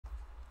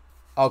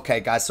Okay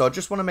guys, so I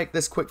just want to make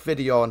this quick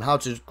video on how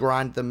to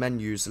grind the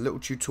menus, a little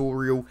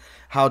tutorial,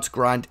 how to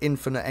grind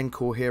infinite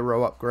Encore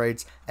hero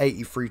upgrades,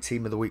 83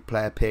 team of the week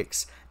player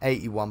picks,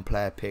 81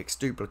 player picks,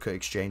 duplicate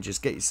exchanges,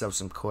 get yourself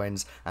some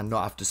coins and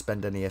not have to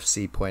spend any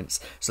FC points.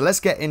 So let's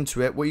get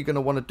into it. What you're going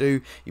to want to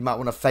do, you might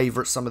want to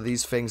favourite some of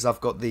these things.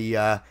 I've got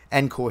the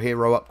Encore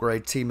hero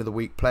upgrade, team of the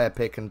week player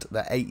pick and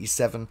the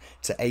 87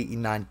 to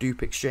 89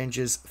 dupe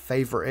exchanges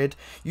favorited.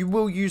 You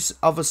will use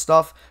other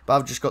stuff, but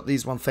I've just got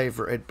these one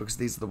favorited because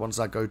these are the ones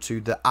I go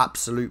to the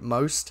absolute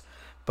most.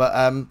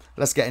 But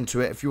let's get into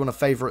it. If you want to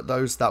favorite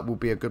those, that will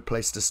be a good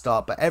place to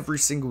start. But every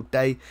single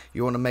day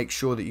you want to make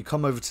sure that you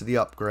come over to the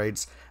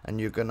upgrades and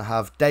you're going to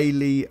have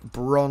daily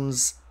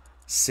bronze,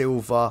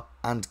 silver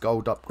and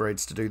gold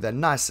upgrades to do. They're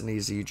nice and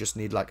easy. You just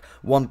need like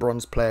one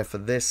bronze player for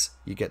this.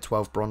 You get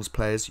 12 bronze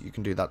players. You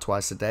can do that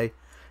twice a day.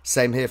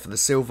 Same here for the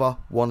silver.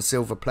 One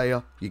silver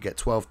player, you get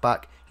 12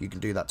 back. You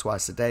can do that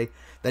twice a day.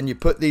 Then you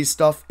put these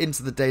stuff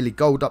into the daily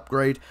gold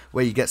upgrade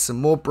where you get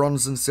some more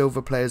bronze and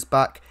silver players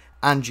back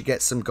and you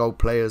get some gold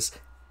players.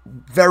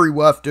 Very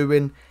worth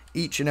doing.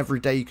 Each and every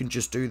day you can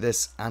just do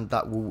this and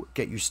that will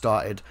get you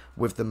started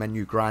with the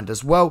menu grind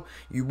as well.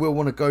 You will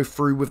want to go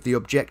through with the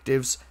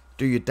objectives,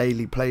 do your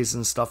daily plays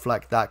and stuff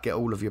like that, get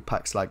all of your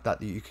packs like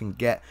that you can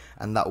get,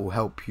 and that will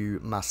help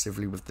you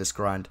massively with this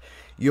grind.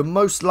 You're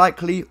most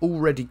likely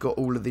already got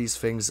all of these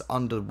things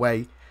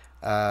underway.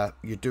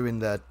 You're doing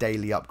the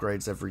daily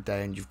upgrades every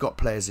day and you've got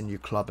players in your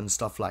club and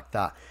stuff like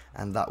that,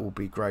 and that will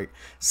be great.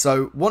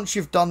 So once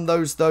you've done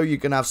those though, you're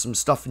going to have some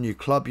stuff in your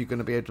club. You're going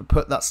to be able to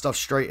put that stuff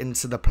straight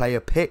into the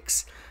player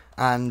picks,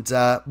 and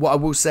what I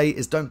will say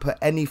is don't put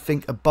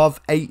anything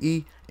above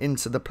 80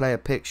 into the player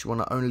picks. You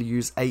want to only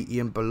use 80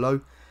 and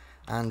below.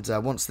 And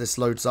once this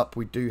loads up,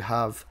 we do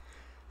have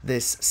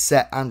this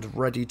set and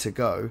ready to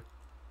go,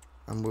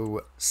 and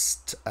we'll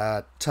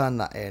turn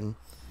that in.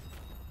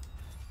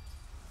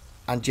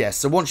 And yes,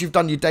 so once you've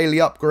done your daily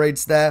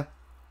upgrades there,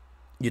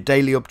 your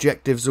daily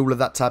objectives, all of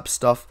that type of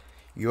stuff,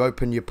 you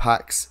open your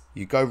packs,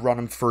 you go run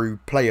them through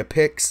player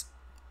picks,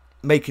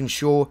 making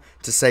sure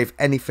to save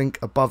anything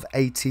above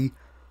 80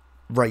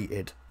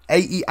 rated.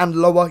 80 and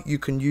lower you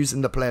can use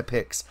in the player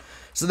picks.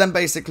 So then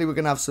basically we're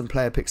going to have some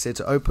player picks here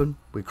to open.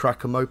 We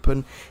crack them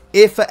open.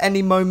 If at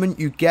any moment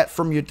you get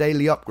from your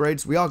daily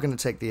upgrades, we are going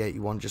to take the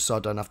 81 just so I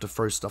don't have to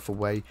throw stuff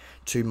away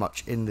too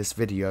much in this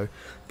video.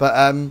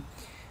 But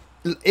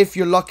if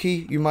you're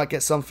lucky, you might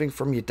get something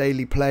from your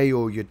daily play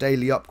or your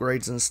daily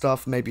upgrades and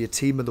stuff. Maybe a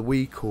team of the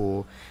week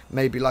or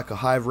maybe like a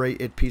high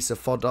rated piece of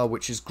fodder,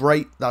 which is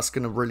great. That's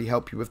going to really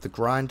help you with the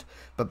grind.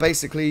 But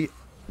basically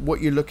what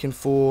you're looking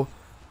for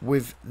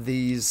with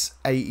these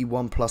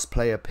 81 plus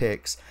player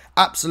picks,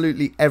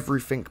 absolutely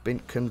everything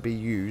can be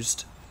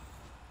used.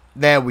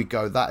 There we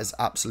go. That is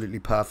absolutely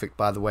perfect,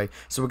 by the way.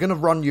 So we're going to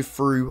run you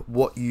through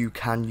what you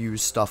can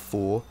use stuff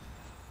for,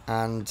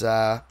 and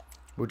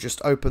we'll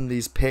just open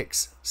these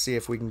picks, see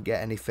if we can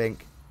get anything.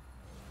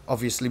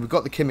 Obviously we've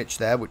got the Kimmich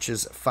there, which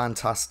is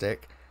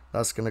fantastic.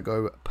 That's going to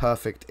go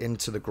perfect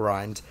into the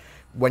grind.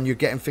 When you're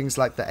getting things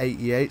like the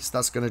 88s,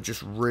 that's going to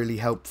just really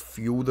help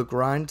fuel the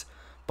grind.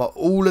 But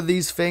all of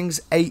these things,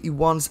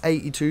 81s,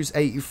 82s,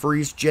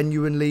 83s,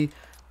 genuinely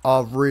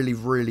are really,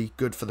 really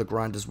good for the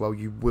grind as well.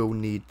 You will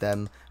need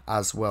them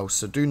as well.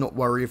 So do not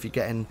worry if you're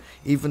getting,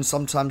 even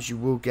sometimes you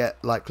will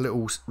get like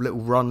little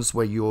runs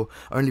where you're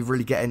only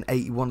really getting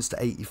 81s to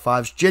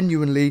 85s.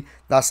 Genuinely,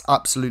 that's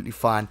absolutely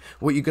fine.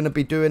 What you're going to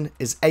be doing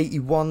is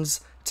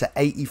 81s to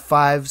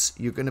 85s.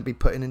 You're going to be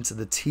putting into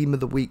the team of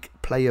the week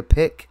player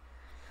pick.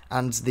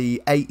 And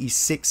the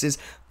 86s,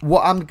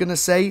 what I'm going to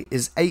say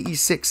is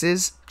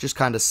 86s, just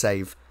kind of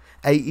save.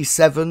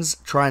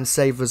 87s, try and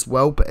save as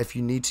well, but if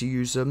you need to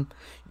use them,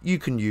 you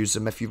can use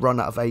them. If you run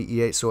out of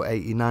 88s or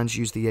 89s,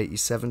 use the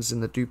 87s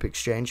in the dupe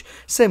exchange.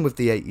 Same with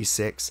the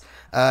 86.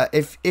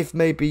 If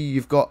maybe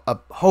you've got a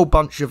whole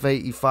bunch of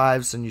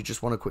 85s and you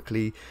just want to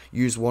quickly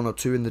use one or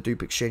two in the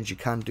dupe exchange, you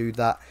can do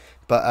that.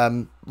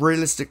 But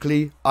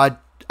realistically,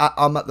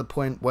 I'm at the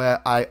point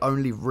where I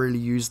only really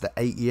use the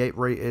 88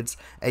 rateds,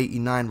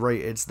 89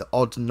 rateds, the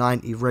odd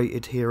 90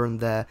 rated here and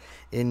there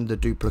in the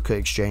duplicate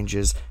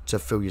exchanges to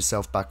fill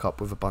yourself back up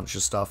with a bunch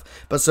of stuff.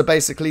 But so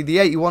basically the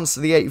 81s to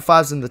the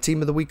 85s in the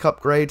team of the week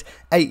upgrade,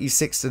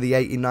 86 to the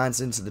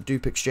 89s into the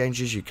dupe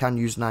exchanges. You can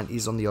use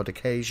 90s on the odd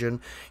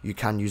occasion, you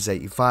can use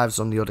 85s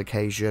on the odd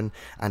occasion,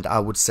 and I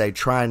would say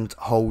try and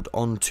hold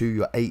on to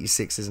your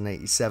 86s and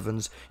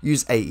 87s.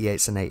 Use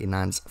 88s and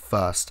 89s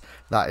first.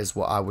 That is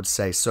what I would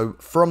say. So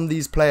from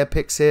these player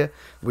picks here,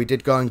 we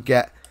did go and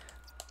get,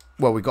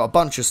 well, we got a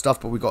bunch of stuff,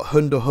 but we got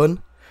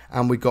Hun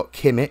and we got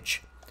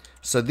Kimmich.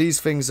 So these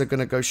things are going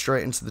to go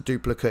straight into the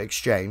duplicate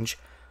exchange.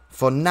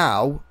 For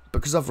now,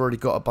 because I've already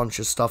got a bunch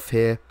of stuff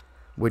here,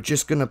 we're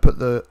just going to put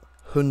the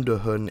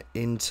Hun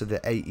into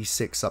the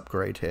 86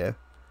 upgrade here.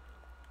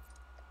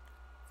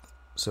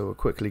 So we'll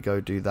quickly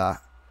go do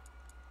that.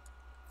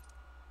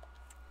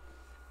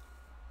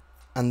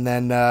 And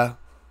then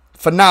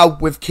for now,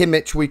 with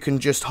Kimmich, we can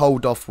just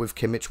hold off with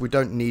Kimmich. We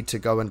don't need to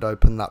go and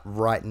open that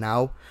right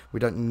now. We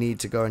don't need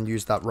to go and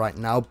use that right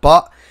now.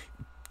 But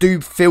Do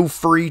feel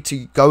free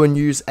to go and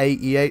use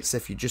 88s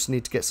if you just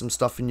need to get some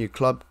stuff in your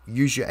club.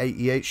 Use your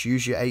 88s,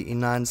 use your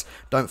 89s.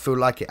 Don't feel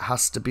like it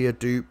has to be a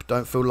dupe.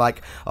 Don't feel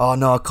like, oh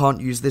no, I can't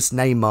use this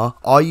Neymar.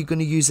 Are you going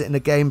to use it in a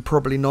game?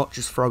 Probably not.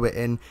 Just throw it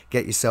in.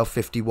 Get yourself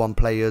 51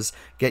 players.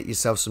 Get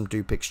yourself some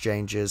dupe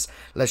exchanges.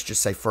 Let's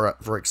just say,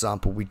 for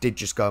example, we did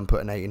just go and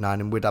put an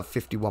 89 and we'd have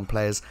 51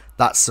 players.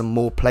 That's some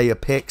more player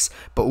picks.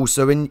 But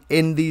also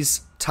in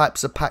these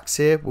types of packs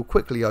here, we'll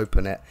quickly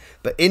open it,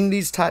 but in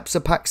these types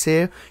of packs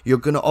here, you're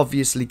going to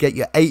obviously get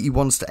your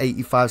 81s to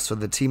 85s for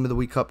the team of the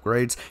week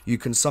upgrades. You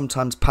can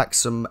sometimes pack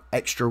some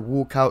extra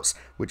walkouts,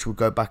 which will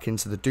go back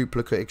into the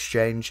duplicate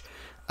exchange,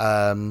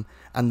 and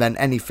then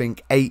anything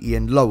 80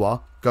 and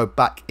lower go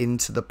back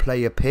into the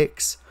player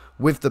picks.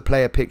 With the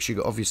player picks,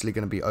 you're obviously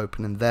going to be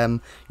opening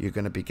them. You're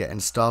going to be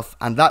getting stuff,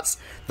 and that's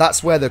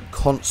where the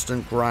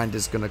constant grind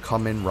is going to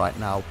come in right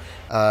now.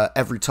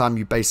 Every time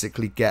you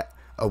basically get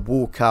a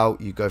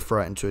walkout, you go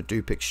throw it into a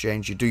dupe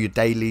exchange. You do your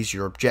dailies,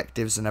 your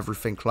objectives, and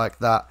everything like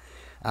that.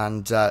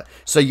 And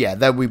so yeah,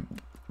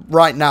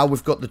 right now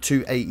we've got the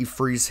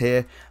 283s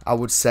here. I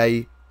would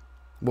say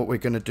what we're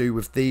going to do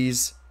with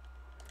these,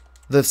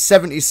 the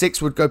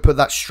 76 would go put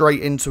that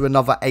straight into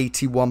another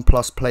 81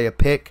 plus player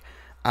pick,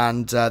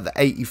 and the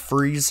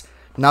 83s,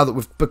 now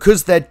that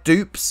because they're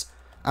dupes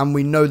and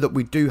we know that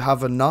we do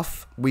have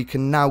enough, we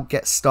can now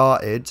get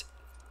started.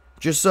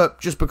 Just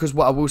because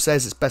what I will say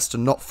is it's best to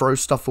not throw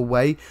stuff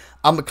away.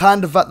 I'm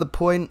kind of at the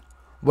point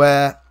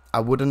where I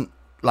wouldn't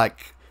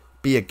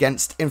be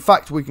against. In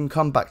fact, we can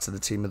come back to the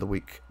team of the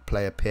week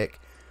player pick.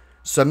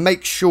 So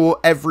make sure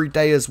every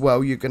day as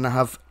well you're going to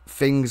have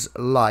things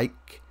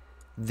like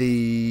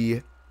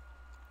the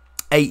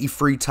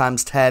 83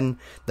 times 10,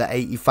 the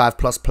 85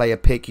 plus player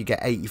pick. You get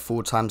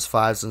 84 times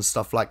 5s and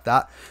stuff like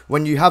that.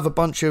 When you have a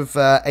bunch of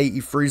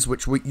 83s,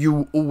 which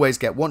you always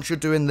get once you're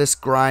doing this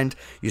grind,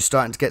 you're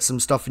starting to get some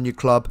stuff in your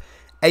club.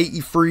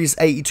 83s,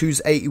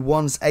 82s,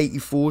 81s,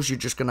 84s, you're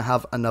just going to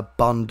have an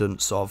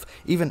abundance of.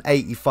 Even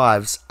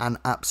 85s, an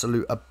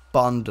absolute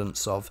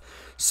abundance of.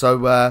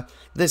 So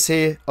this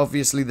here,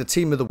 obviously the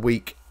team of the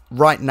week.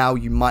 Right now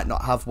you might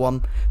not have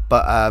one,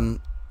 but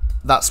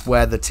that's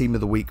where the team of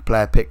the week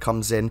player pick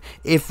comes in.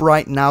 If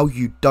right now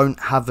you don't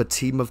have a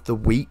team of the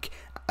week,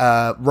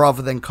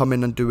 rather than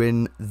coming and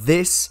doing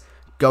this,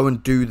 go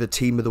and do the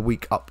team of the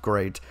week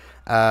upgrade.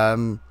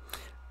 So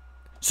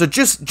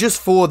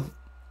just for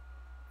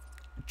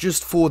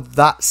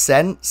that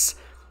sense,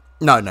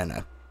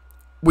 no.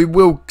 We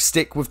will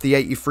stick with the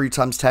 83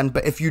 times 10,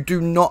 but if you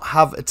do not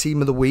have a team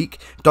of the week,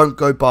 don't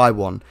go buy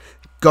one.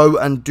 Go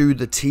and do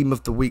the team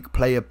of the week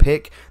player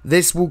pick.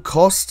 This will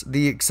cost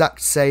the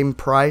exact same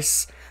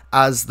price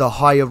as the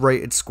higher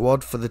rated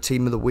squad for the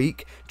team of the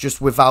week,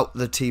 just without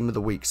the team of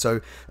the week.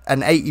 So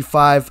an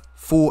 85,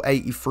 4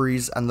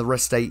 83s and the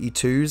rest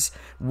 82s.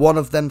 One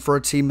of them for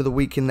a team of the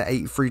week in the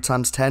 83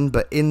 times 10,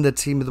 but in the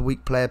team of the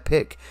week player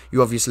pick,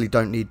 you obviously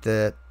don't need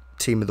the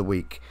team of the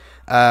week.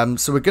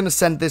 So we're going to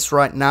send this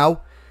right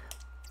now.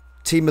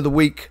 Team of the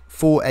week,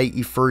 4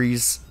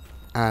 83s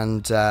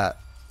and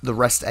the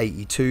rest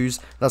 82s.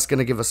 That's going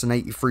to give us an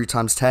 83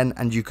 times 10,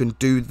 and you can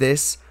do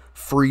this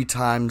 3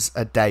 times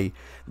a day.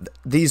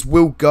 These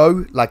will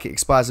go, it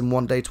expires in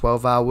 1 day,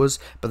 12 hours,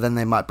 but then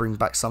they might bring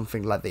back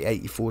something like the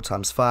 84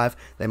 times 5.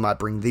 They might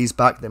bring these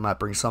back. They might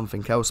bring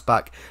something else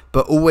back,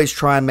 but always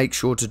try and make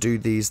sure to do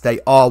these. They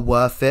are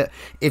worth it.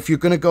 If you're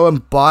going to go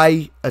and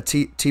buy a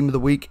team of the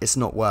week, it's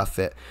not worth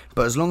it.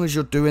 But as long as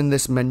you're doing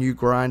this menu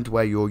grind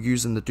where you're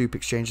using the dupe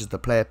exchanges, the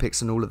player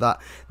picks and all of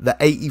that, the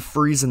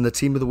 83s and the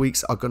team of the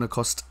weeks are going to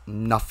cost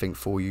nothing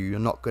for you. You're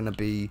not going to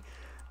be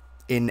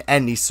in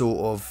any sort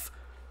of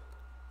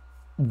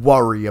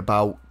worry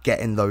about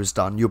getting those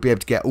done. You'll be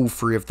able to get all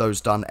 3 of those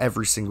done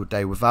every single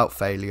day without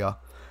failure,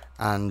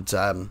 and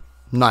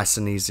nice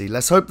and easy.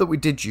 Let's hope that we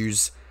did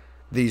use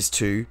these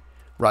 2.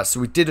 Right, so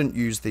we didn't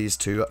use these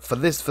 2. For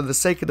the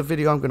sake of the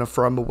video, I'm going to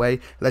throw them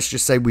away. Let's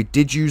just say we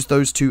did use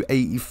those 2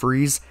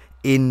 83s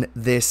in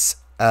this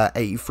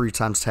 83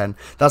 times 10.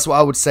 That's what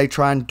I would say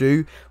try and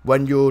do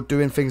when you're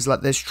doing things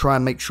like this. Try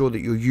and make sure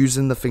that you're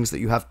using the things that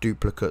you have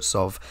duplicates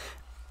of.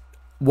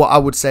 What I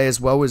would say as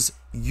well is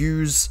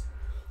use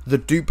the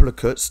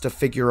duplicates to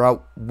figure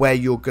out where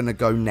you're going to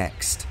go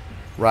next.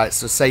 Right,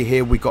 so say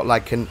here we got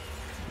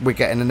we're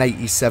getting an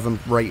 87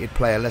 rated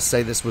player. Let's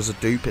say this was a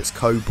dupe, it's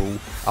Kohler.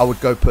 I would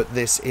go put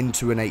this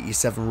into an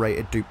 87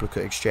 rated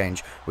duplicate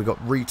exchange. We got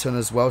return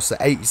as well, so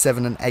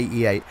 87 and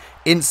 88.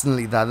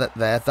 Instantly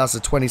that's a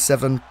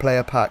 27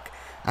 player pack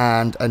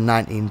and a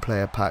 19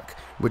 player pack,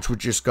 which would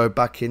just go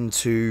back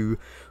into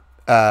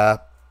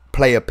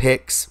player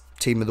picks,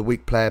 team of the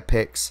week player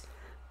picks,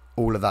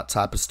 all of that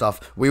type of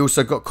stuff. We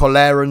also got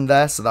Kohler in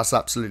there, so that's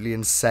absolutely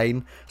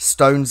insane.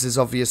 Stones is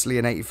obviously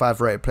an 85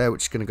 rated player,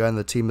 which is going to go in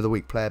the team of the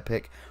week player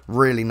pick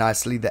really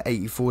nicely. The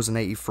 84s and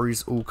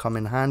 83s all come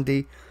in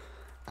handy.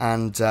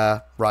 And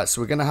right,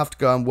 so we're going to have to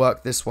go and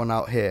work this one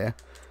out here,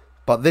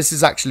 but this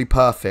is actually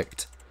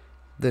perfect.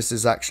 This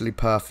is actually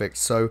perfect.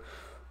 So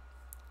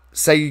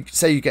say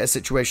you get a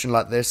situation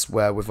like this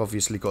where we've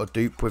obviously got a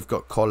dupe, we've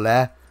got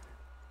Kohler,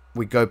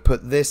 we go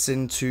put this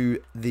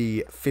into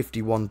the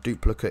 51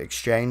 duplicate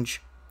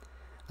exchange,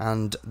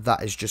 and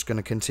that is just going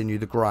to continue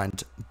the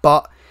grind.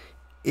 But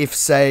if,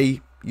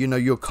 say, you know,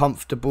 you're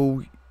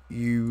comfortable,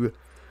 there's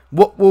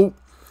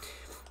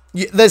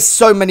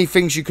so many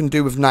things you can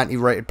do with 90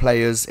 rated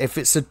players. If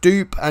it's a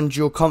dupe and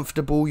you're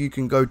comfortable, you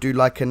can go do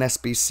like an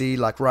SBC.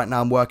 Like right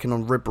now I'm working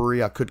on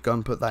Ribery. I could go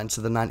and put that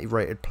into the 90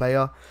 rated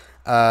player.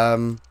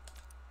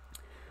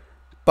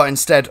 But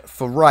instead,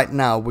 for right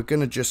now, we're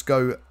going to just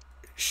go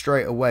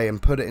straight away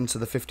and put it into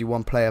the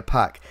 51 player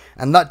pack.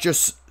 And that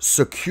just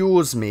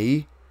secures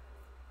me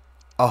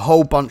a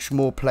whole bunch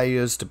more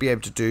players to be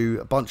able to do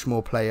a bunch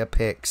more player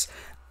picks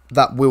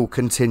that will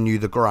continue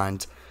the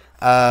grind.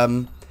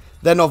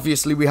 Then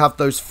obviously we have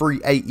those free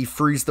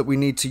 83s that we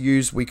need to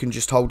use. We can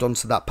just hold on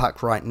to that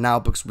pack right now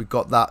because we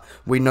got that.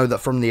 We know that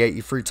from the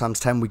 83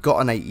 times 10 we got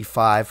an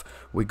 85.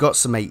 We got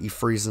some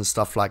 83s and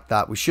stuff like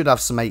that. We should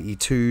have some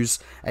 82s.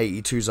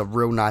 82s are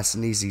real nice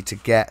and easy to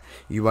get.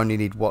 You only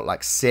need what,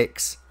 like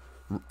 6?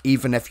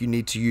 Even if you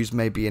need to use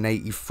maybe an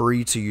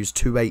 83 to use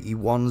 2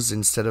 81s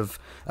instead of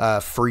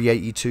 3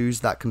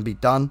 82s, that can be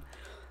done.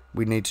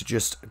 We need to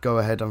just go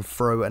ahead and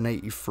throw an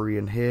 83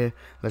 in here.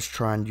 Let's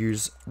try and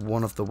use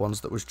one of the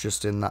ones that was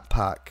just in that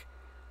pack.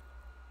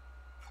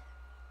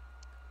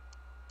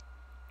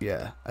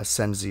 Yeah,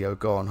 Asensio,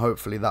 go on.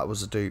 Hopefully that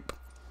was a dupe.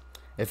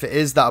 If it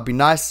is, that'll be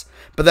nice.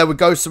 But there we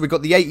go. So we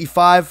got the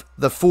 85,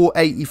 the 4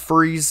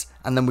 83s,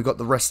 and then we got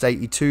the rest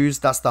 82s.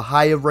 That's the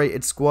higher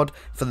rated squad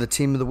for the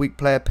Team of the Week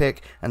player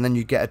pick. And then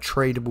you get a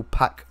tradable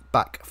pack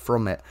back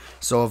from it.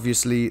 So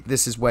obviously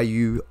this is where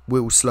you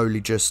will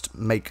slowly just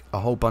make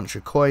a whole bunch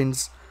of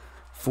coins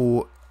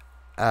for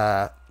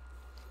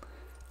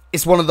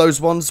it's one of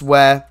those ones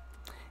where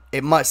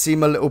it might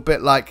seem a little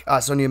bit like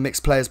it's only a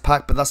mixed players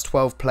pack, but that's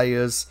 12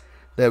 players.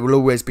 There will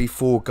always be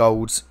 4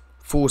 golds,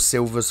 4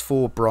 silvers,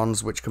 4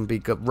 bronze, which can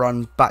be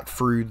run back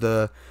through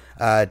the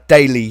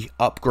daily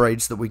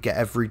upgrades that we get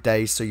every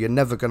day. So you're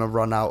never going to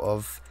run out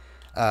of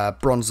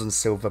bronze and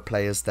silver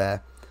players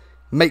there.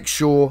 Make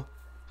sure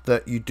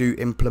that you do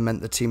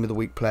implement the Team of the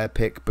Week player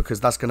pick,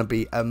 because that's going to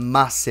be a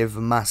massive,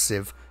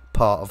 massive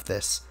part of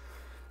this.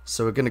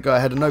 So we're going to go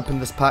ahead and open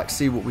this pack,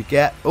 see what we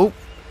get. Oh,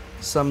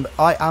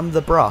 I am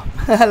the bra.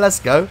 Let's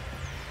go.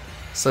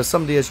 So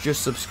somebody has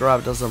just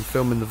subscribed as I'm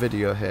filming the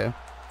video here.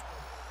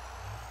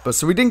 But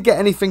so we didn't get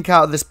anything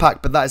out of this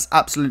pack, but that is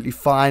absolutely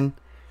fine.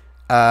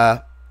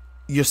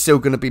 You're still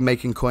going to be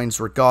making coins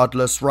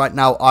regardless. Right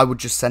now, I would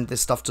just send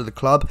this stuff to the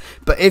club.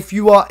 But if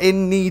you are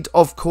in need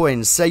of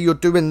coins, say you're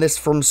doing this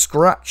from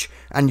scratch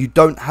and you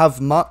don't have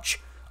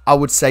much, I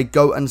would say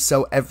go and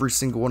sell every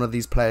single one of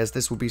these players.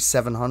 This will be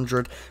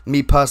 700.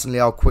 Me personally,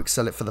 I'll quick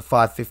sell it for the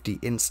 550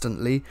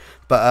 instantly.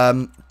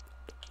 But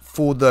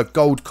for the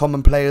gold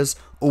common players,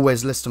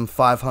 always list them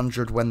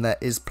 500 when there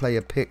is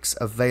player picks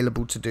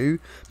available to do,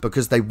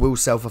 because they will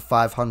sell for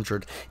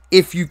 500.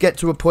 If you get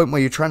to a point where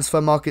your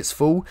transfer market's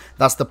full,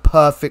 that's the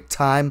perfect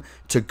time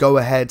to go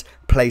ahead,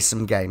 play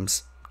some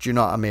games. Do you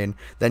know what I mean?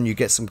 Then you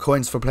get some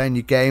coins for playing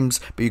your games,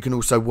 but you can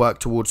also work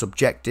towards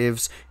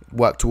objectives,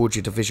 work towards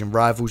your division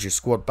rivals, your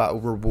squad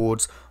battle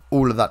rewards,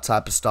 all of that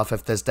type of stuff.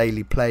 If there's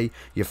daily play,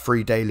 your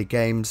free daily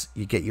games,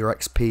 you get your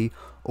XP,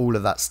 all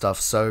of that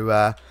stuff.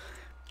 So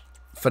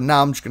for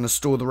now, I'm just going to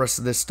store the rest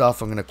of this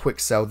stuff. I'm going to quick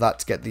sell that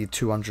to get the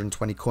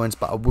 220 coins.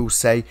 But I will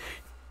say,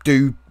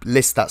 do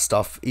list that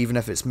stuff. Even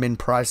if it's min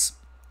price,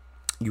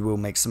 you will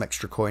make some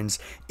extra coins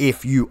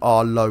if you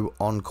are low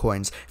on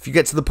coins. If you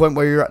get to the point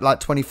where you're at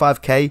like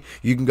 25k,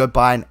 you can go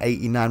buy an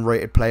 89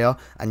 rated player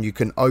and you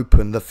can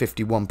open the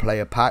 51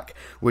 player pack,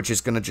 which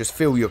is going to just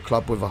fill your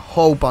club with a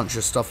whole bunch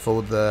of stuff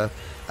for the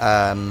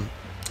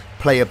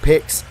player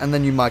picks. And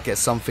then you might get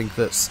something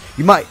that's...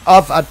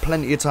 I've had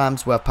plenty of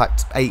times where I've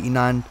packed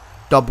 89...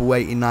 double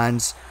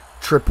 89s,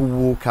 triple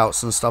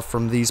walkouts and stuff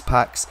from these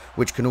packs,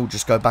 which can all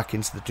just go back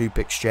into the dupe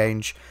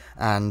exchange,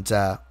 and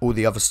all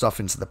the other stuff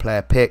into the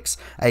player picks,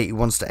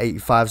 81s to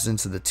 85s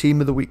into the Team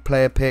of the Week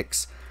player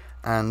picks,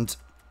 and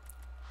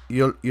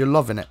you're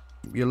loving it.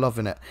 You're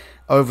loving it.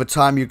 Over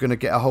time, you're going to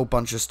get a whole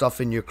bunch of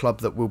stuff in your club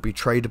that will be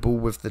tradable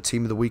with the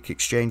Team of the Week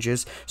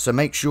exchanges. So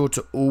make sure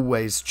to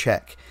always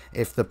check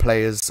if the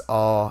players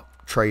are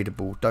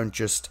tradable. Don't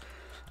just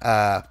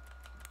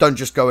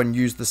go and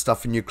use the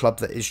stuff in your club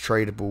that is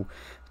tradable.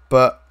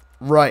 But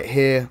right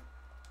here,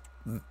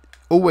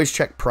 always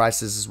check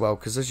prices as well,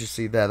 because as you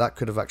see there, that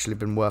could have actually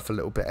been worth a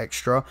little bit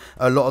extra.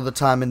 A lot of the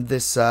time in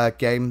this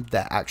game,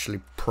 they're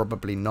actually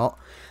probably not.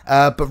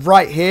 But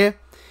right here,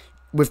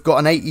 we've got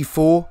an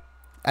 84,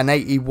 an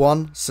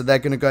 81, so they're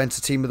going to go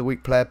into Team of the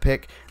Week player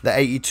pick. The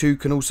 82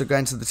 can also go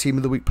into the Team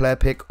of the Week player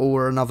pick,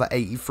 or another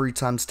 83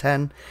 times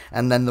 10.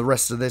 And then the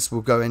rest of this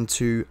will go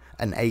into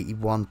an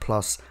 81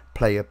 plus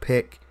player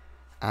pick.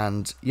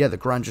 And yeah, the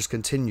grind just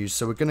continues.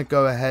 So we're going to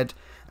go ahead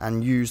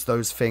and use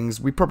those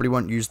things. We probably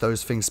won't use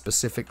those things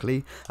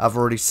specifically. I've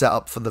already set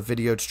up for the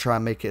video to try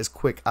and make it as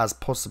quick as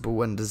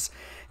possible and as,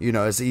 you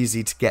know, as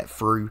easy to get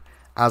through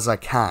as I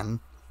can.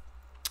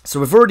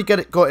 So we've already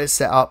got it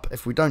set up.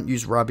 If we don't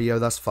use Rabiot,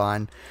 that's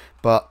fine.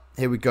 But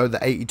here we go, the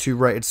 82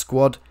 rated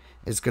squad.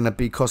 is going to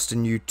be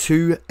costing you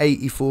 2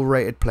 84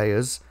 rated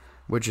players,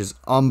 which is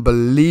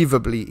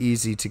unbelievably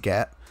easy to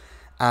get.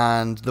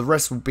 And the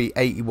rest will be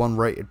 81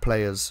 rated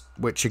players,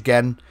 which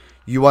again,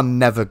 you are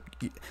never...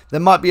 There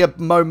might be a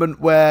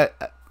moment where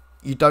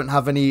you don't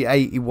have any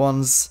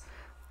 81s,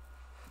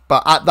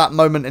 but at that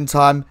moment in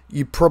time,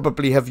 you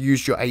probably have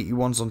used your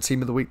 81s on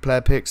Team of the Week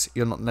player picks.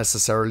 You're not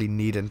necessarily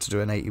needing to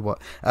do an 81,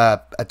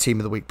 a Team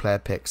of the Week player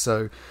pick.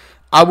 So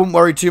I wouldn't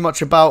worry too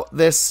much about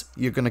this.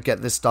 You're going to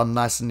get this done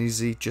nice and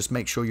easy. Just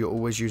make sure you're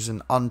always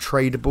using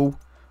untradeable.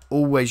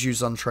 Always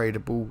use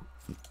untradeable.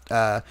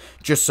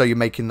 Just so you're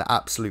making the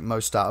absolute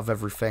most out of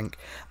everything.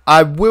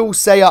 I will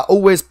say I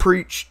always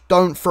preach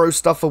don't throw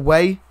stuff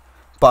away,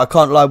 but I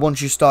can't lie,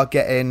 once you start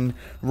getting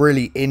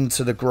really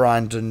into the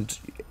grind, and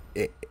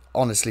it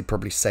honestly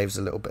probably saves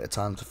a little bit of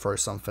time to throw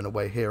something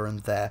away here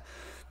and there.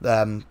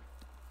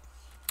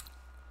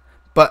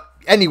 But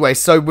anyway,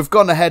 so we've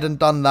gone ahead and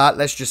done that.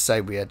 Let's just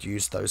say we had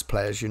used those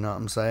players, you know what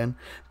I'm saying?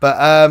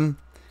 But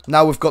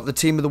now we've got the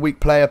Team of the Week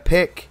player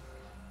pick.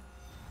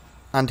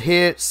 And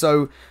here,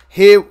 so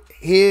here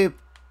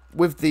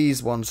with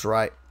these ones,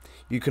 right,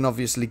 you can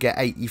obviously get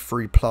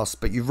 83 plus,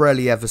 but you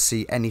rarely ever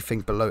see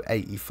anything below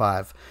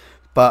 85.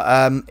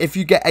 But if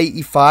you get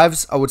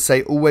 85s, I would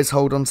say always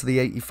hold on to the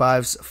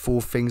 85s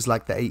for things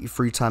like the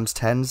 83 times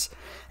 10s.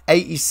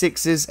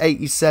 86s,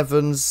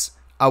 87s,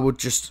 I would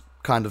just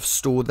kind of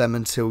store them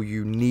until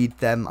you need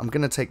them. I'm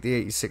going to take the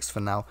 86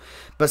 for now.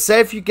 But say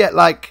if you get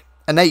like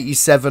an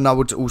 87, I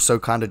would also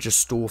kind of just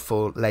store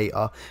for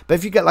later. But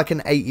if you get like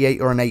an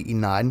 88 or an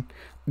 89,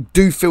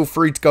 do feel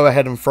free to go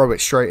ahead and throw it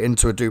straight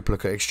into a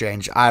duplicate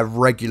exchange. I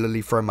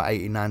regularly throw my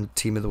 89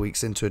 Team of the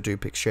Weeks into a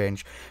dupe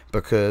exchange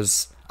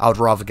because I would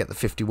rather get the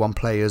 51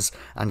 players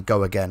and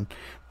go again.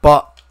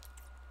 But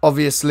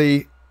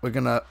obviously, we're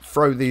going to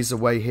throw these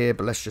away here,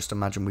 but let's just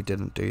imagine we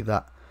didn't do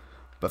that.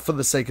 But for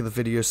the sake of the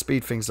video,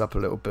 speed things up a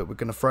little bit. We're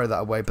going to throw that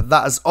away. But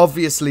that has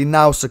obviously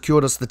now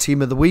secured us the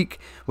Team of the Week,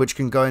 which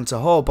can go into a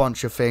whole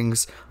bunch of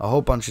things, a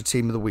whole bunch of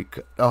Team of the Week,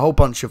 a whole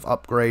bunch of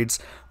upgrades,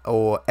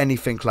 or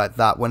anything like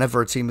that.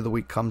 Whenever a Team of the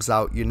Week comes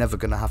out, you're never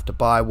going to have to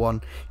buy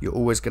one. You're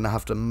always going to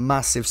have a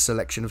massive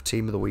selection of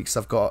Team of the Weeks.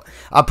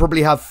 I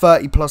probably have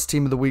 30 plus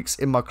Team of the Weeks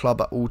in my club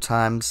at all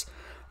times.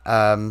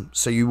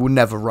 So you will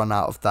never run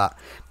out of that.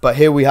 But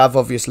here we have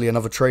obviously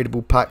another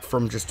tradable pack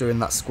from just doing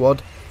that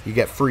squad. You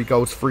get 3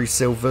 golds, 3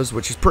 silvers,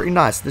 which is pretty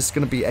nice. This is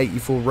going to be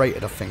 84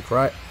 rated, I think,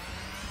 right?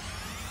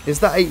 Is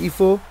that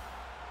 84?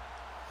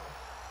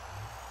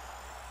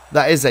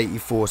 That is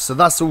 84, so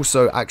that's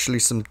also actually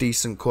some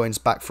decent coins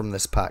back from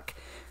this pack.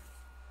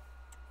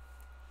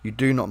 You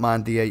do not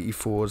mind the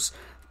 84s.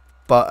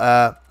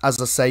 But as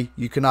I say,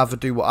 you can either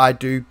do what I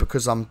do,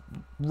 because I'm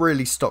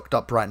really stocked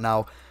up right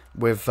now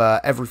with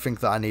everything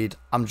that I need.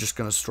 I'm just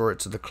going to store it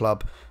to the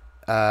club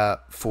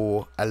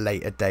for a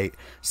later date.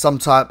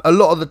 A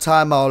lot of the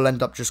time I'll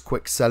end up just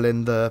quick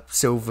selling the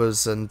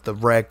silvers and the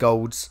rare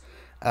golds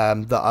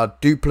that are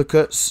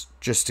duplicates,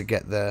 just to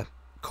get the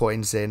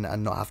coins in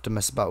and not have to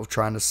mess about with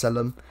trying to sell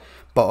them.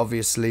 But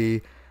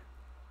obviously,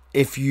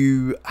 if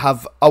you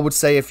have, I would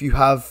say if you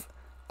have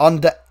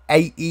under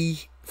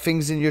 80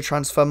 things in your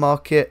transfer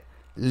market,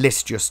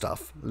 list your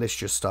stuff.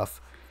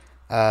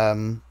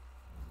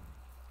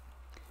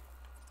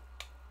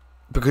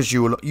 Because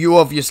you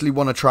obviously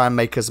want to try and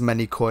make as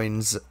many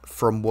coins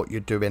from what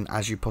you're doing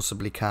as you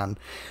possibly can.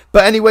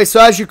 But anyway, so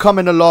as you're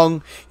coming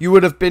along, you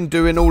would have been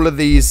doing all of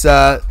these,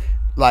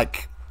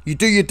 like, you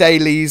do your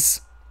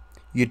dailies,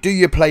 you do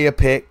your player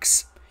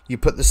picks, you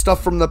put the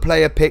stuff from the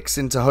player picks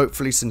into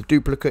hopefully some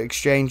duplicate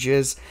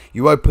exchanges.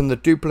 You open the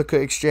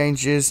duplicate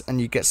exchanges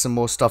and you get some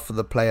more stuff for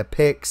the player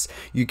picks.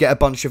 You get a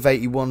bunch of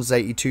 81s,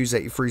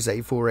 82s, 83s,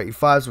 84,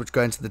 85s, which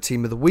go into the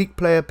Team of the Week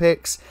player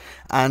picks.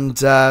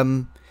 And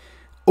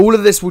all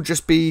of this will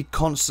just be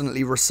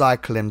constantly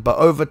recycling. But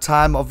over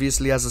time,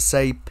 obviously, as I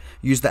say,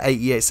 use the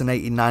 88s and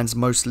 89s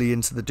mostly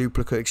into the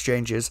duplicate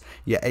exchanges.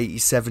 Your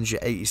 87s, your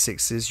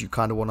 86s, you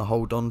kind of want to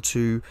hold on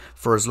to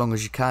for as long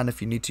as you can.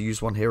 If you need to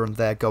use one here and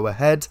there, go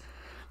ahead.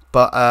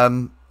 But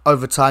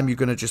over time, you're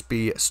going to just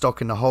be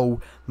stocking a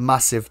whole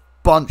massive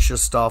bunch of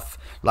stuff,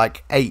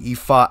 like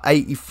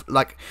 85,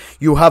 like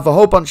you'll have a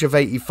whole bunch of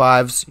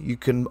 85s. You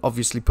can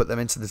obviously put them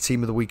into the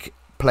Team of the Week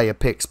player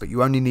picks, but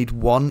you only need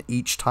one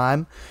each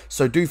time,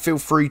 so do feel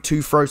free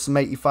to throw some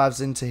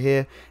 85s into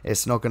here.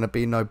 It's not going to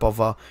be no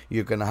bother.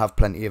 You're going to have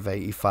plenty of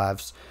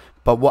 85s.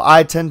 But what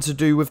I tend to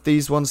do with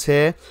these ones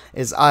here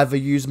is either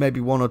use maybe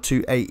 1 or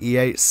 2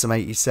 88s, some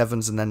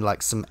 87s, and then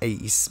like some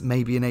 80s,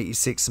 maybe an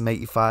 86, some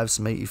 85s,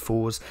 some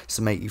 84s,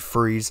 some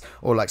 83s,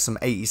 or like some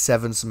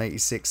 87s, some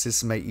 86s,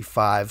 some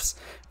 85s,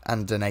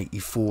 and an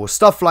 84,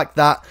 stuff like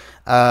that.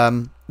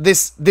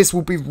 This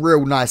will be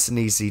real nice and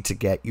easy to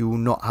get. You will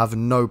not have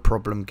no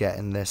problem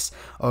getting this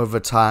over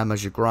time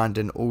as you're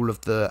grinding all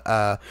of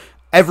the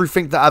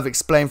everything that I've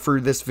explained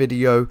through this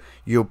video.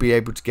 You'll be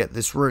able to get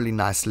this really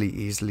nicely,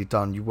 easily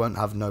done. You won't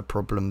have no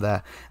problem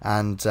there.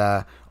 And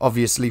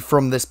obviously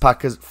from this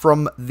pack,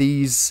 from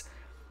this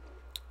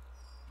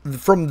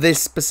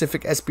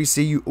specific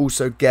SBC, you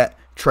also get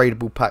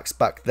tradable packs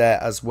back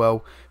there as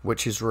well,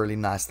 which is really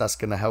nice. That's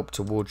going to help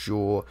towards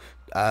your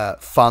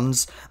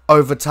funds.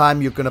 Over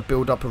time, you're going to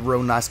build up a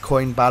real nice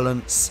coin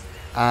balance,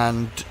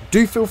 and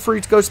do feel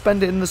free to go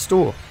spend it in the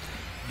store.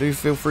 Do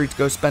feel free to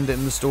go spend it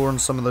in the store on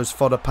some of those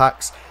fodder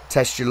packs.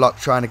 Test your luck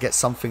trying to get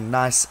something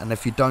nice, and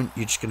if you don't,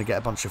 you're just going to get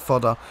a bunch of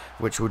fodder,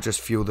 which will just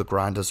fuel the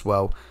grind as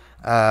well.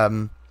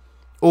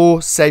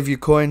 Or save your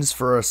coins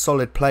for a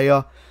solid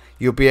player.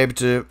 You'll be able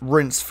to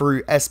rinse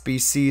through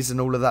SBCs and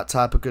all of that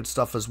type of good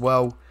stuff as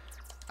well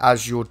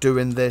as you're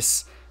doing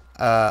this.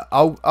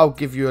 I'll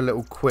give you a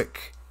little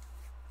quick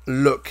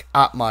look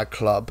at my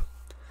club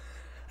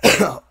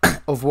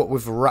of what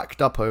we've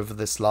racked up over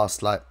this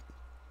last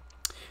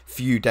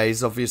few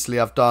days. Obviously,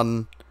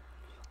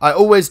 I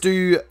always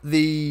do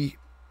the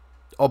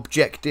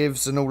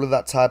objectives and all of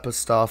that type of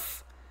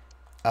stuff,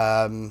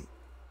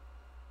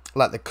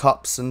 like the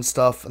cups and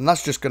stuff, and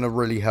that's just going to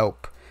really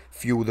help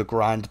fuel the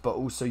grind. But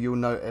also, you'll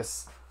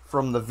notice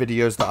from the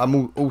videos that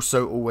I'm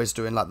also always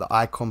doing like the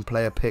icon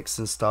player picks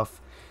and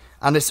stuff,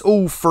 and it's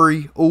all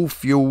free, all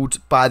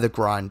fueled by the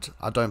grind.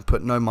 I don't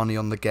put no money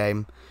on the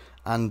game,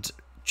 and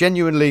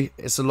genuinely,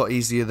 it's a lot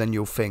easier than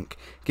you'll think.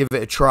 Give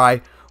it a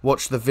try,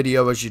 watch the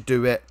video as you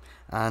do it,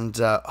 and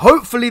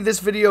hopefully this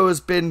video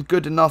has been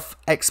good enough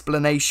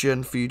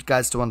explanation for you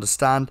guys to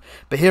understand.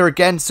 But here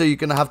again, so you're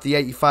going to have the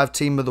 85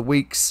 team of the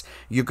weeks.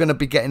 You're going to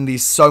be getting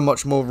these so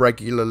much more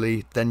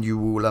regularly than you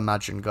will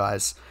imagine,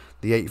 guys.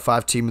 The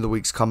 85 team of the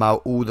weeks come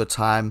out all the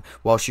time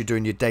whilst you're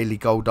doing your daily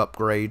gold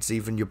upgrades,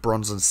 even your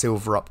bronze and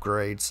silver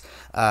upgrades.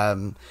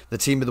 The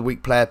team of the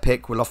week player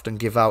pick will often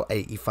give out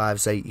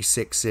 85s,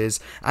 86s,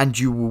 and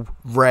you will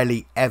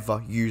rarely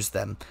ever use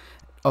them.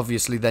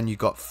 Obviously, then you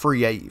got 4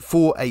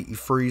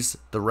 83s,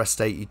 the rest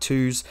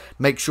 82s.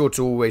 Make sure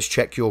to always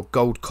check your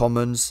gold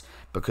commons,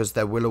 because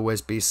there will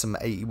always be some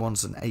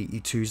 81s and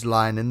 82s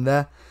lying in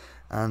there,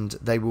 and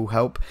they will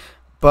help.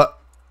 But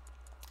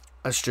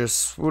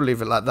we'll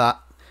leave it like that.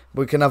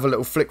 We can have a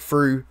little flick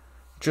through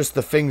just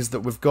the things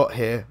that we've got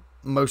here.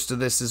 Most of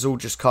this is all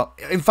just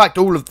in fact,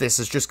 all of this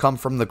has just come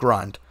from the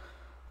grind.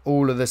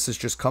 All of this has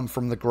just come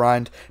from the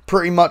grind.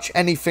 Pretty much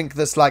anything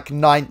that's like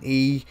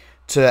 90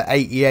 to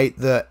 88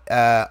 that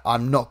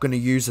I'm not going to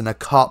use in a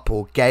cup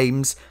or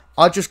games,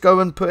 I just go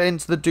and put it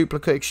into the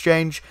duplicate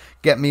exchange,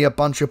 get me a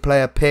bunch of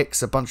player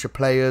picks, a bunch of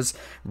players,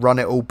 run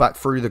it all back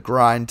through the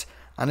grind,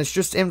 and it's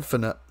just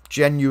infinite.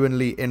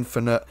 Genuinely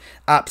infinite.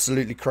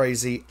 Absolutely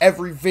crazy.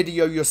 Every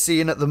video you're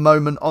seeing at the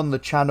moment on the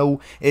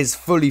channel is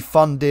fully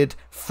funded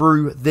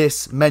through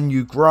this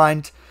menu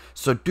grind,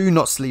 so do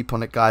not sleep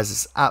on it, guys.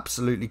 It's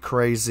absolutely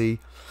crazy.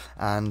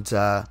 And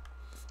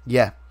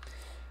yeah,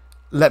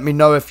 let me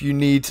know if you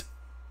need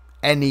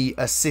any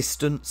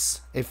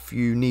assistance, if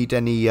you need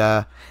any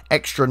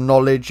extra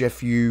knowledge,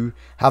 if you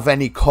have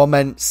any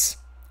comments,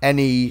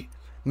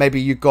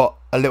 maybe you got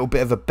a little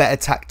bit of a better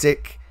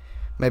tactic,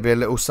 maybe a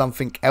little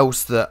something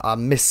else that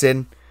I'm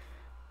missing.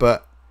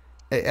 But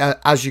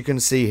as you can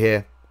see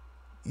here,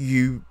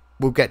 you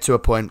will get to a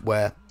point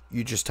where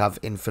you just have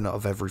infinite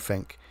of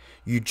everything.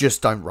 You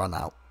just don't run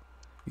out.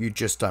 You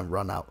just don't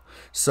run out.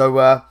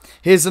 So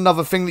here's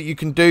another thing that you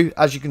can do.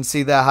 As you can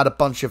see there, I had a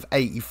bunch of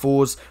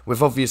 84s.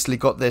 We've obviously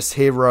got this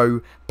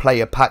hero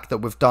player pack that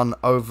we've done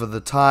over the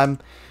time.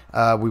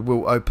 We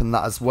will open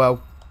that as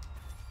well.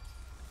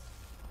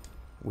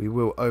 We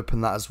will open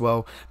that as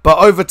well. But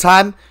over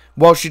time,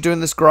 whilst you're doing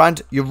this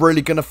grind, you're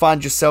really going to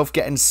find yourself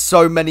getting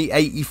so many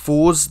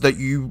 84s that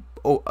you,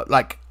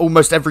 like,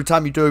 almost every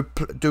time you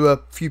do a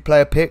few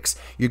player picks,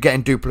 you're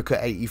getting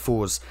duplicate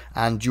 84s,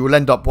 and you will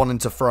end up wanting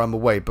to throw them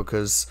away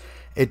because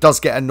it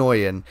does get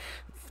annoying.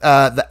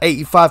 The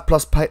 85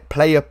 plus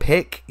player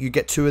pick, you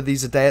get 2 of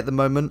these a day at the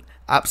moment.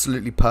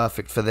 Absolutely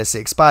perfect for this. It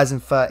expires in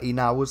 13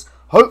 hours.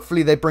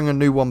 Hopefully they bring a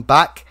new one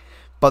back,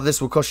 but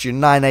this will cost you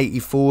 9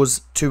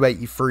 84s, 2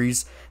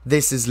 83s.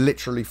 This is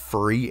literally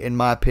free, in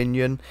my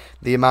opinion.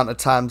 The amount of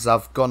times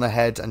I've gone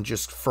ahead and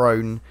just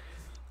thrown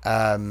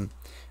an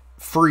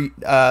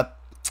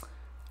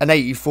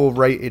 84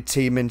 rated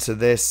team into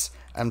this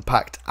and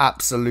packed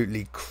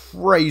absolutely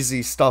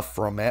crazy stuff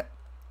from it.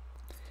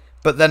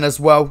 But then as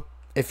well,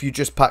 if you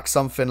just pack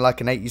something like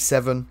an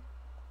 87,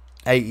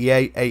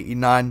 88,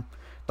 89,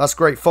 that's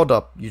great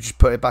fodder. You just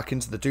put it back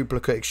into the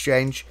duplicate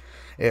exchange.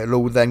 It'll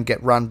all then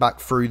get run back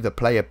through the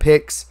player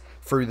picks,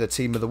 through the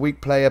team of the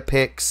week player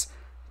picks,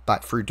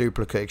 back through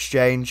duplicate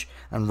exchange.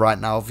 And right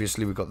now,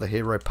 obviously, we've got the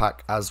hero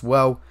pack as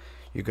well.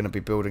 You're going to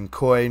be building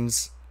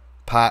coins,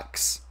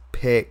 packs,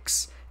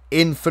 picks,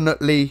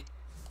 infinitely,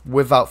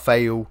 without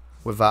fail,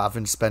 without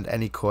having spent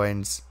any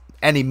coins,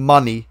 any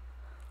money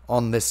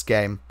on this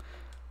game.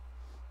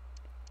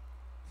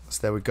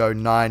 So there we go,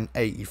 9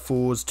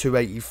 84s, 2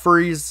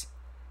 83s.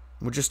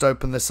 We'll just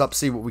open this up,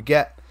 see what we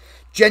get.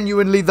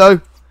 Genuinely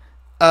though,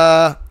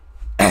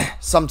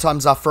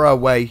 sometimes I throw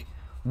away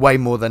way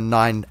more than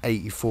 9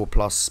 84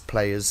 plus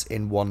players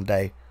in one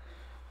day.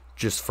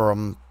 Just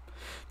from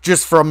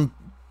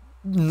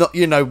not,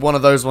 you know, one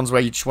of those ones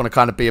where you just want to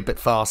kind of be a bit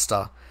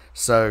faster.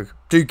 So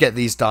do get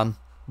these done,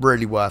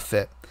 really worth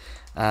it.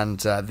 And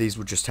these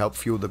will just help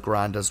fuel the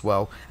grind as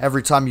well.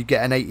 Every time you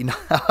get an 89...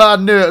 I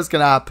knew it was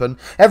going to happen.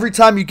 Every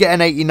time you get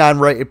an 89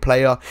 rated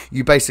player,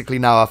 you basically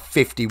now have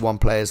 51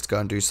 players to go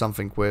and do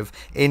something with.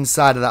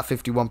 Inside of that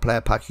 51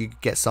 player pack, you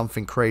could get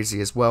something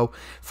crazy as well.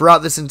 Throughout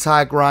this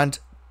entire grind,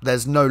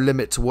 there's no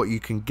limit to what you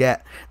can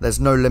get. There's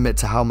no limit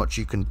to how much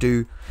you can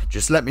do.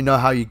 Just let me know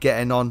how you're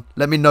getting on.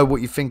 Let me know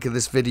what you think of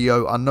this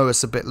video. I know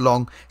it's a bit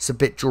long. It's a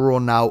bit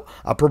drawn out.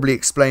 I probably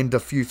explained a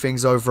few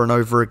things over and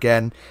over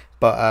again.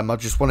 But I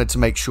just wanted to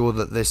make sure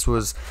that this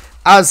was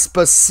as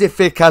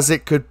specific as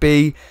it could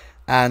be.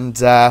 And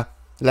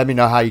let me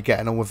know how you're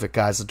getting on with it,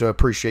 guys. I do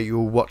appreciate you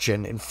all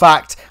watching. In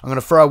fact, I'm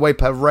going to throw away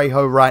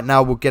Parejo right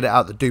now. We'll get it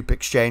out the dupe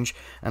exchange.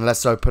 And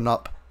let's open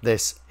up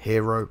this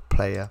hero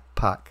player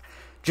pack.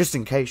 Just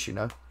in case, you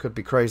know. Could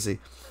be crazy.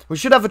 We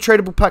should have a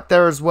tradable pack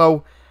there as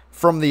well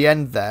from the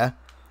end there.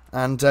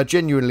 And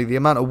genuinely, the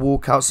amount of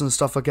walkouts and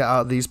stuff I get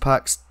out of these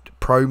packs,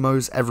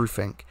 promos,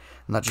 everything.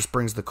 And that just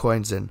brings the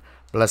coins in.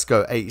 But let's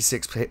go.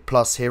 86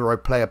 plus hero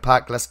player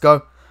pack. Let's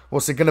go.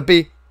 What's it going to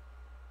be?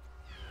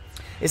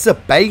 It's a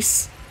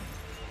base.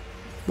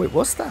 Wait,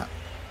 what's that?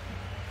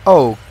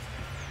 Oh.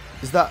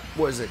 Is that,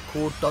 what is it?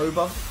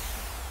 Cordoba?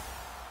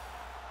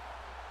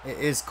 It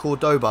is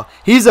Cordoba.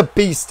 He's a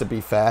beast, to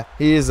be fair.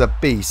 He is a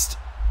beast.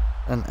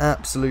 An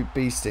absolute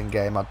beast in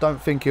game. I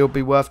don't think he'll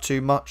be worth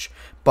too much.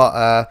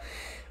 But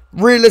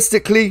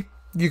realistically,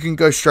 you can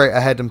go straight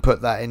ahead and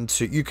put that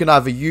into... You can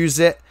either use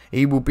it.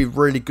 He will be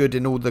really good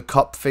in all the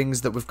cup things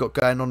that we've got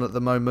going on at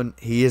the moment.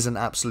 He is an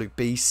absolute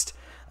beast.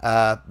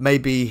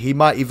 Maybe he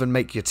might even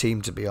make your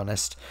team, to be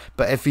honest.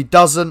 But if he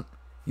doesn't,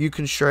 you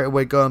can straight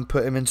away go and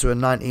put him into a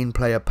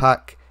 19-player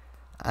pack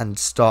and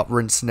start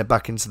rinsing it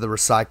back into the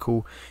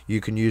recycle.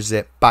 You can use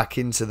it back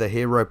into the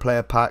hero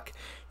player pack.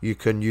 You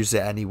can use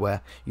it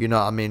anywhere. You know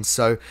what I mean?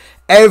 So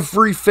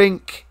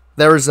everything,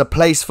 there is a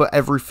place for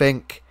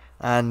everything.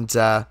 And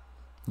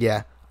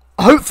yeah,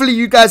 hopefully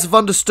you guys have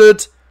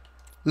understood.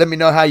 Let me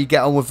know how you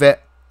get on with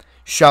it.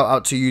 Shout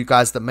out to you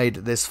guys that made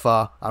it this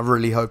far. I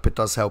really hope it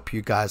does help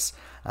you guys.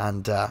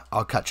 And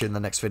I'll catch you in the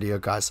next video,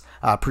 guys.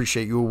 I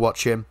appreciate you all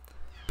watching.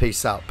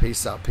 Peace out,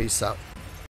 peace out, peace out.